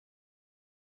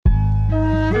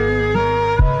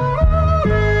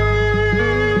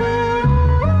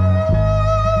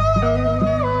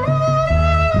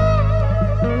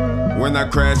I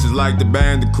crash just like the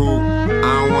bandicoot. I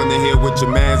don't wanna hear what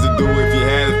your mans would do if you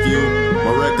had a few.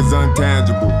 My record's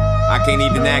untangible, I can't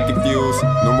even act confused,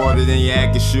 no more than you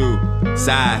act your shoe.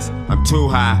 Size, I'm too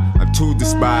high, I'm too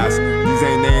despised. These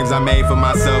ain't names I made for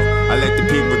myself, I let the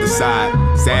people decide.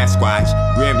 Sasquatch,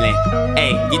 Gremlin,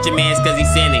 ayy, get your mans cause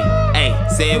he's sinning. Ayy,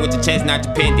 say it with your chest not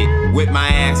dependent. Whip my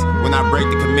ass when I break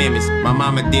the commandments. My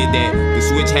mama did that, the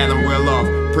switch had him well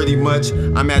off. Pretty much,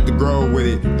 I'm at the grove with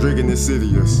it, drinking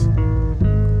Insidious.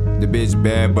 The bitch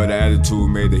bad, but the attitude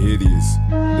made her hideous.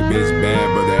 The bitch bad,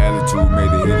 but the attitude made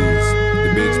her hideous. The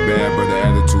bitch bad, but the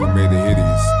attitude made her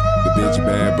hideous. The bitch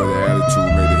bad, but the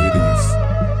attitude made her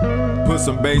hideous. Put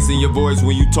some bass in your voice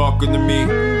when you talking to me.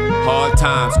 Hard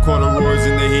times, corduroys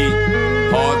in the heat.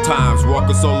 Hard times,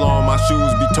 walking so long, my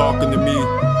shoes be talking to me.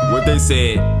 What they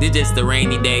said, it's just a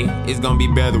rainy day, it's gonna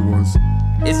be better ones.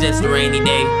 It's just a rainy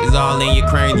day, it's all in your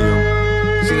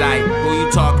cranium. She like, who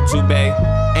you talking to, babe?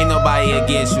 Ain't nobody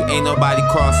against you, ain't nobody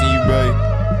crossing you, babe.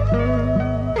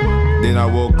 Then I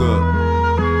woke up.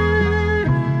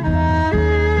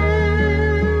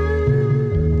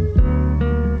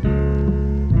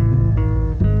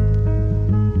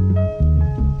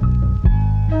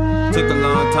 Took a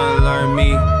long time to learn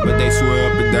me, but they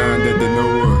swear up and down that they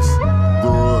know us.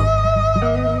 Grow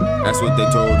up. That's what they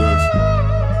told us.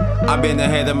 I've been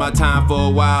ahead of my time for a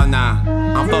while now.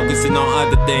 I'm focusing on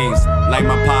other things, like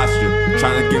my posture,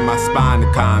 trying to get my spine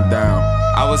to calm down.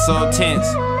 I was so tense,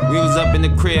 we was up in the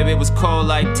crib, it was cold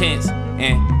like tents.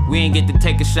 And we ain't get to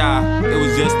take a shower, it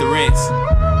was just the rinse.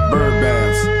 Bird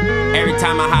baths. Every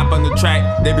time I hop on the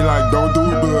track, they be like, don't do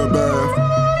a bird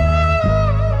bath.